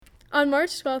On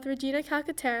March 12th, Regina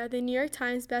Calcaterra, the New York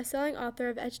Times bestselling author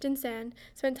of Etched in Sand,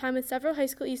 spent time with several high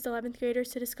school East 11th graders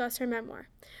to discuss her memoir.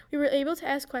 We were able to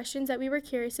ask questions that we were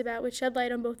curious about, which shed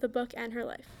light on both the book and her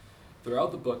life.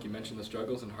 Throughout the book, you mention the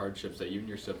struggles and hardships that you and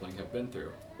your sibling have been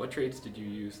through. What traits did you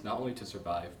use not only to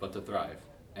survive, but to thrive?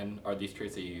 And are these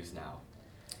traits that you use now?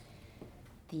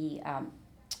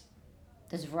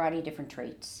 There's a variety of different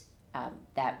traits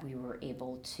that we were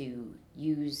able to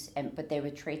use, but they were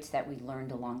traits that we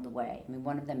learned along the way. I mean,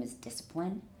 one of them is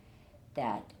discipline,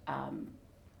 that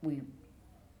we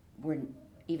were,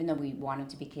 even though we wanted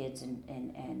to be kids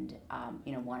and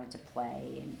wanted to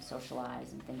play and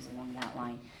socialize and things along that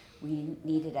line, we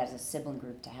needed as a sibling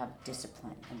group to have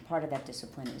discipline. And part of that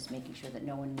discipline is making sure that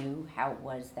no one knew how it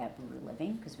was that we were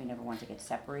living, because we never wanted to get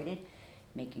separated.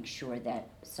 Making sure that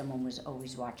someone was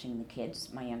always watching the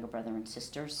kids, my younger brother and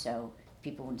sister, so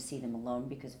people wouldn't see them alone,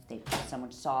 because if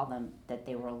someone saw them that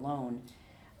they were alone,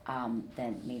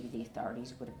 then maybe the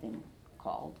authorities would have been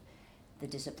called. The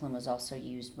discipline was also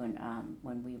used when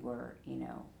we were,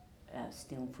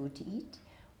 stealing food to eat,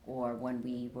 or when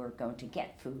we were going to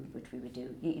get food, which we would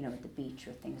do, at the beach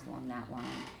or things along that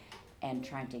line, and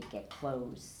trying to get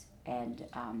clothes. And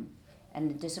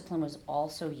the discipline was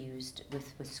also used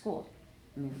with school.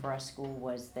 I mean, for us, school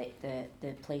was the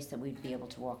place that we'd be able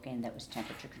to walk in that was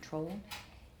temperature controlled.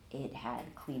 It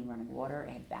had clean running water.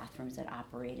 It had bathrooms that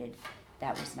operated.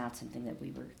 That was not something that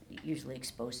we were usually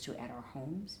exposed to at our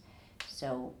homes.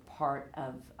 So part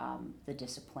of the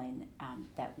discipline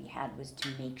that we had was to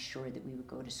make sure that we would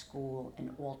go to school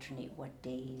and alternate what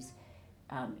days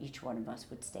each one of us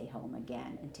would stay home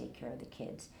again and take care of the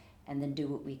kids, and then do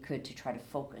what we could to try to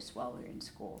focus while we were in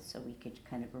school, so we could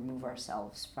kind of remove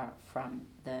ourselves from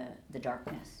the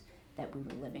darkness that we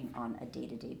were living on a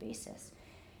day-to-day basis.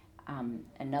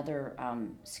 Another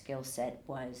skill set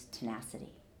was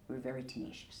tenacity. We were very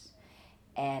tenacious.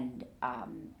 And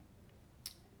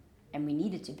we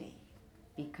needed to be,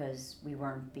 because we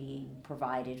weren't being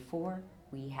provided for.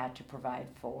 We had to provide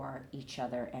for each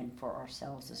other and for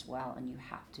ourselves as well, and you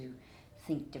have to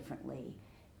think differently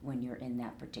when you're in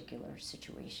that particular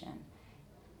situation.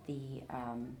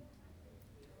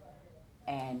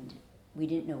 And we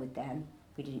didn't know it then.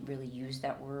 We didn't really use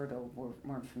that word, or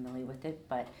weren't familiar with it,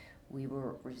 but we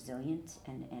were resilient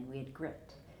and we had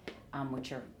grit,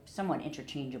 which are somewhat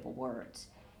interchangeable words,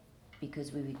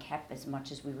 because we kept, as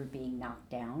much as we were being knocked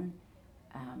down,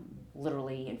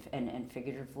 literally and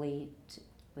figuratively,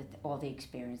 with all the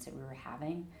experience that we were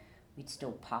having, we'd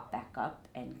still pop back up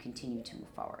and continue to move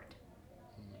forward.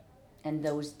 And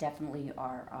those definitely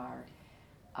are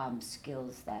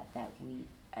skills that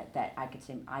I could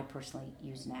say I personally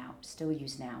still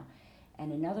use now.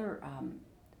 And another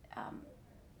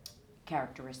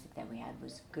characteristic that we had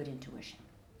was good intuition,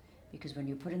 because when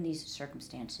you're put in these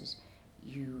circumstances,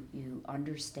 you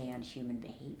understand human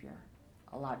behavior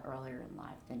a lot earlier in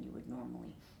life than you would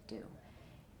normally do.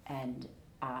 And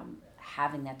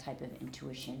having that type of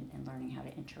intuition and learning how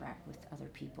to interact with other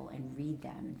people and read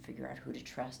them and figure out who to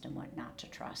trust and what not to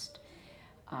trust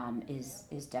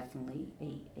is definitely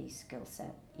a skill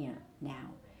set,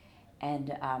 now.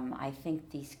 And I think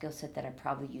the skill set that I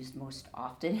probably used most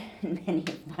often in many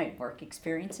of my work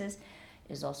experiences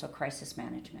is also crisis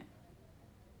management.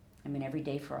 I mean, every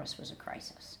day for us was a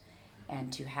crisis,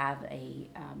 and to have the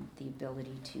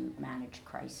ability to manage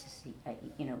crisis,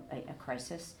 a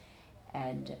crisis,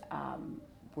 and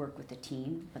work with a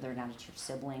team, whether or not it's your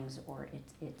siblings or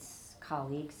it's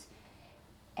colleagues,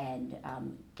 and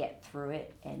get through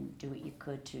it and do what you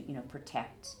could to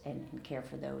protect and care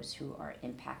for those who are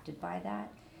impacted by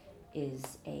that,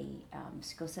 is a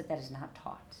skill set that is not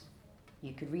taught.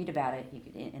 You could read about it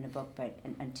in a book, but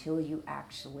until you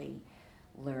actually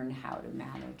learn how to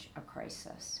manage a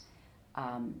crisis,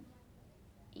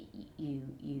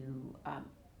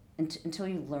 until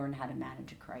you learn how to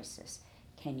manage a crisis,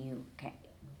 can you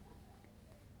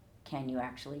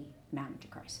actually manage a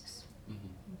crisis?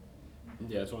 Mm-hmm.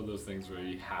 Yeah, it's one of those things where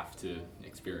you have to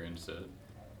experience it.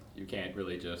 You can't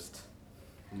really just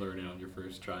learn it on your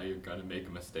first try. You're gonna make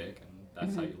a mistake, and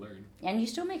that's how you learn. And you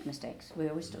still make mistakes. We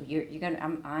always still. You're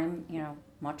gonna. I'm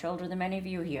much older than many of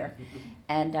you here,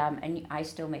 and I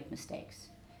still make mistakes,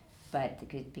 but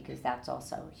because that's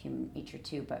also human nature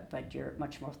too. But you're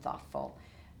much more thoughtful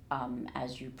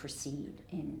as you proceed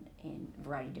in a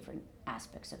variety of different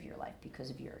aspects of your life because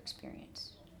of your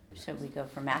experience. So we go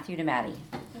from Matthew to Maddie.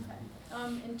 Okay.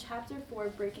 In chapter 4,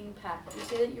 Breaking Pact, you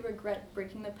say that you regret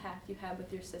breaking the pact you had with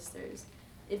your sisters.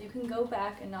 If you can go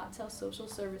back and not tell social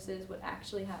services what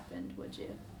actually happened, would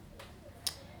you?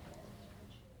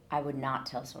 I would not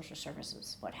tell social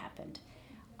services what happened.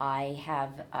 I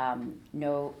have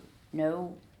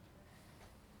no,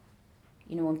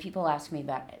 when people ask me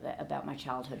about my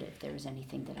childhood, if there was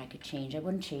anything that I could change, I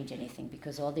wouldn't change anything,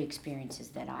 because all the experiences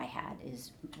that I had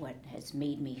is what has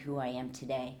made me who I am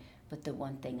today. But the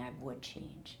one thing I would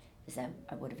change is that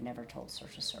I would have never told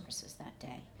social services that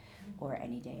day or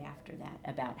any day after that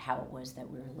about how it was that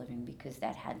we were living, because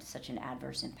that had such an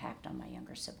adverse impact on my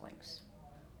younger siblings.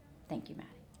 Thank you, Maddie.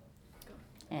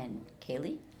 And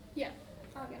Kaylee? Yeah,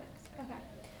 I'll get it.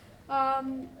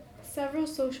 Okay. Several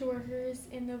social workers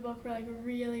in the book were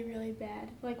really, really bad.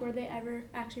 Were they ever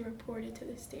actually reported to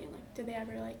the state? Did they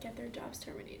ever get their jobs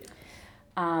terminated?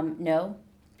 No,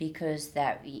 because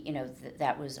that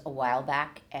that was a while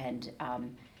back, and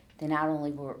they not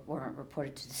only weren't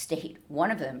reported to the state. One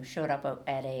of them showed up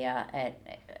at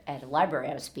a library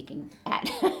I was speaking at,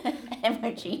 and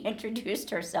when she introduced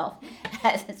herself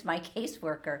as my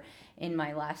caseworker in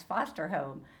my last foster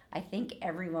home, I think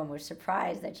everyone was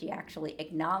surprised that she actually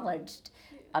acknowledged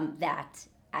that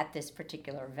at this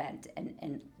particular event,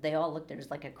 and they all looked at her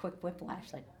as like a quick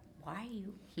whiplash, like, why are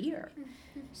you here?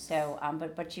 So,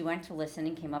 but she went to listen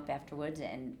and came up afterwards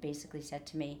and basically said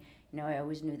to me, I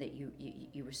always knew that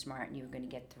you were smart and you were going to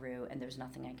get through, and there's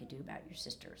nothing I could do about your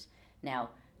sisters.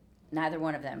 Now, neither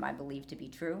one of them I believe to be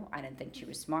true. I didn't think she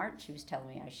was smart. She was telling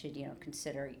me I should,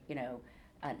 consider,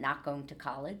 not going to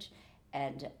college,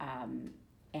 and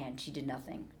she did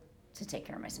nothing to take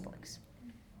care of my siblings.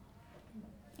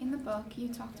 In the book,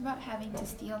 you talked about having to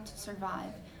steal to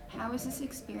survive. How has this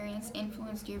experience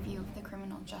influenced your view of the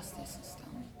criminal justice system?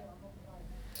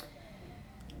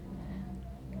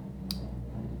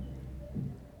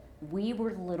 We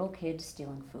were little kids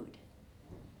stealing food,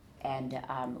 and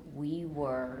we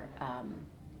were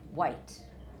white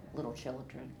little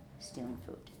children stealing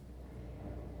food.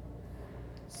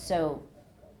 So,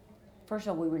 first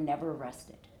of all, we were never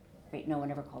arrested. Right? No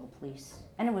one ever called the police.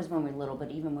 And it was when we were little,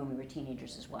 but even when we were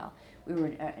teenagers as well. We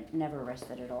were never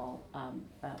arrested at all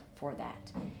for that.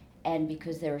 And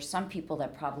because there were some people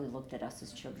that probably looked at us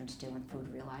as children stealing food,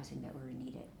 realizing that we were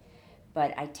needed.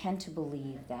 But I tend to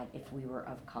believe that if we were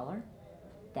of color,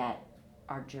 that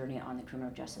our journey on the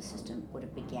criminal justice system would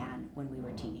have began when we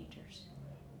were teenagers.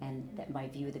 And that my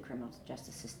view of the criminal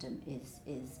justice system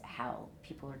is how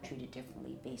people are treated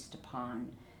differently based upon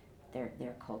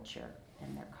their culture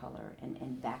and their color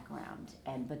and background.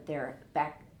 But they're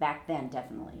back then,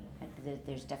 definitely.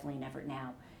 There's definitely an effort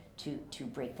now to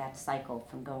break that cycle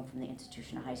from going from the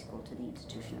institution of high school to the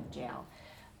institution of jail.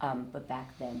 But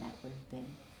back then,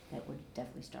 that would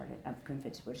definitely started. I'm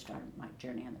convinced would have started my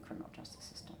journey on the criminal justice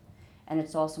system. And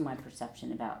it's also my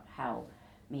perception about how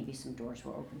maybe some doors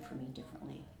were opened for me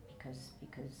differently because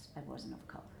I wasn't of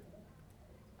color.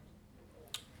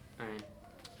 All right.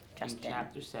 In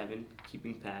Chapter 7,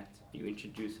 Keeping Pact, you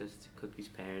introduce us to Cookie's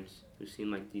parents, who seem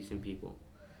like decent people.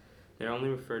 They're only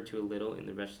referred to a little in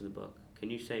the rest of the book. Can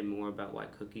you say more about why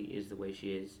Cookie is the way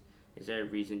she is? Is there a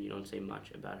reason you don't say much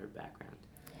about her background?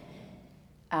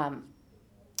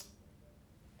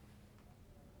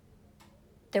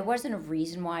 There wasn't a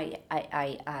reason why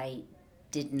I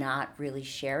did not really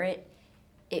share it.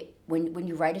 When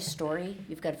you write a story,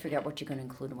 you've got to figure out what you're going to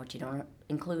include and what you don't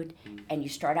include. And you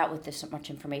start out with this much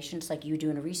information. It's like you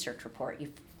doing a research report.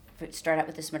 You start out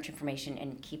with this much information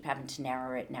and keep having to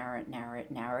narrow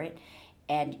it.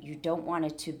 And you don't want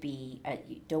it to be,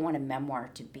 you don't want a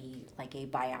memoir to be like a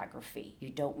biography. You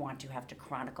don't want to have to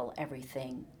chronicle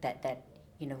everything that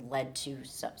led to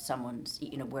someone's,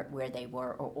 where they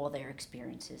were or all their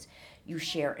experiences. You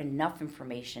share enough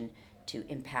information to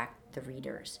impact the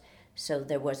readers. So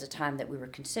there was a time that we were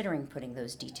considering putting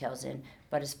those details in,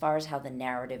 but as far as how the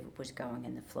narrative was going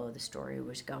and the flow of the story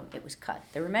was going, it was cut.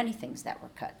 There were many things that were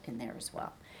cut in there as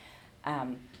well,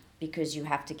 because you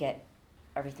have to get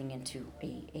everything into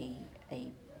a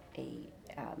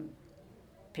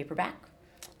paperback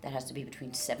that has to be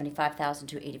between 75,000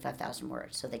 to 85,000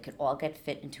 words, so they could all get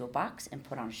fit into a box and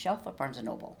put on a shelf at Barnes &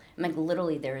 Noble. I mean,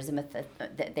 literally, there is a myth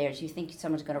that you think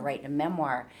someone's going to write a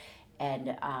memoir, and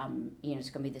it's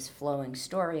going to be this flowing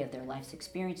story of their life's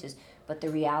experiences, but the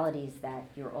reality is that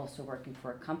you're also working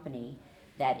for a company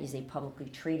that is a publicly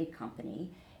traded company,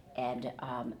 and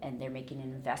they're making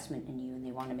an investment in you, and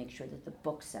they want to make sure that the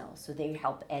book sells. So they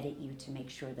help edit you to make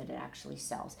sure that it actually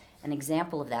sells. An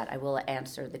example of that, I will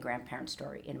answer the grandparent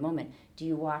story in a moment. Do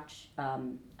you watch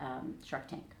Shark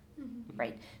Tank? Mm-hmm.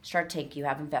 Right. Shark Tank, you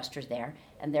have investors there,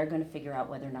 and they're going to figure out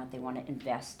whether or not they want to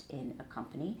invest in a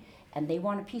company, and they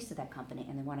want a piece of that company,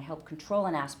 and they want to help control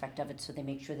an aspect of it so they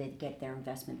make sure they get their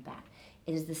investment back.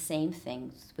 It is the same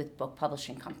thing with book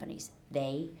publishing companies.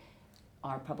 They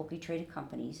are publicly traded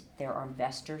companies. There are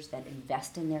investors that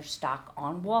invest in their stock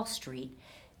on Wall Street.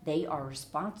 they are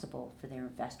responsible for their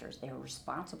investors. They are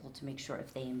responsible to make sure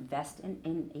if they invest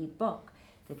in a book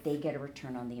that they get a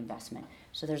return on the investment.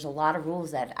 So there's a lot of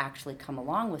rules that actually come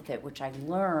along with it, which I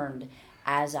learned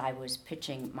as I was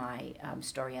pitching my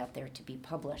story out there to be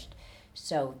published.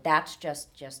 So that's just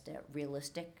a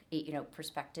realistic,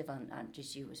 perspective on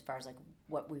just you as far as like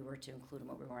what we were to include and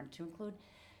what we weren't to include.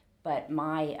 But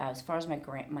as far as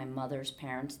my mother's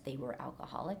parents, they were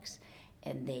alcoholics,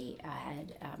 and they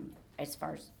had, as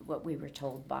far as what we were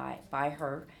told by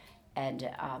her,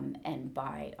 and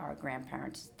by our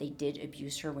grandparents, they did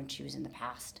abuse her when she was in the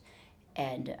past,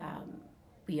 and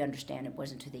we understand it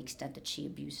wasn't to the extent that she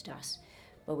abused us,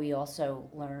 but we also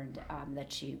learned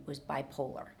that she was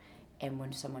bipolar, and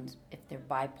if they're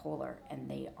bipolar and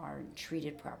they aren't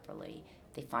treated properly,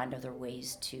 they find other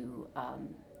ways to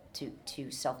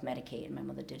self-medicate, and my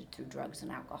mother did it through drugs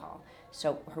and alcohol.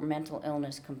 So her mental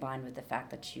illness combined with the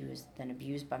fact that she was then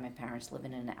abused by my parents,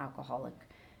 living in an alcoholic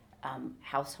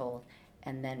household,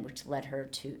 and then which led her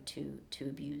to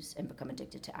abuse and become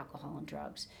addicted to alcohol and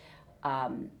drugs,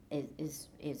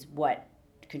 is what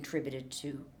contributed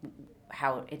to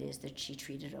how it is that she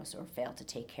treated us or failed to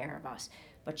take care of us.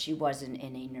 But she wasn't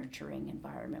in a nurturing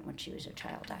environment when she was a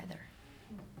child either.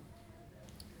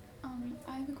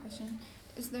 I have a question.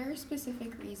 Is there a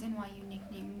specific reason why you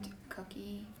nicknamed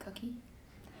Cookie?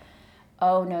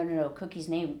 Oh, no. Cookie's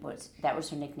name was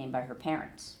her nickname by her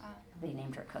parents. They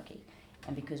named her Cookie.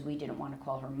 And because we didn't want to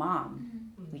call her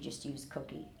Mom, we just used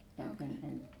Cookie.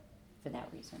 And for that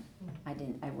reason. I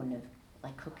wouldn't have,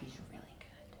 like, Cookie's really good.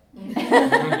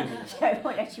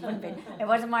 She wouldn't have been, it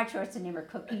wasn't my choice to name her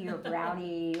Cookie or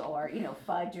Brownie or,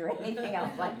 Fudge or anything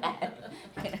else like that,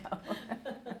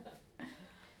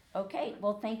 Okay,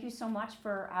 well, thank you so much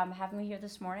for having me here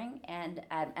this morning, and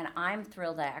I'm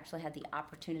thrilled that I actually had the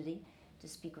opportunity to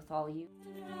speak with all of you.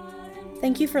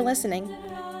 Thank you for listening.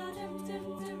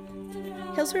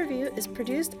 Hills Review is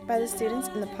produced by the students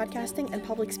in the podcasting and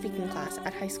public speaking class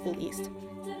at High School East.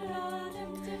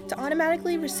 To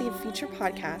automatically receive future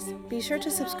podcasts, be sure to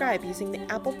subscribe using the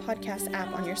Apple Podcast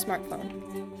app on your smartphone.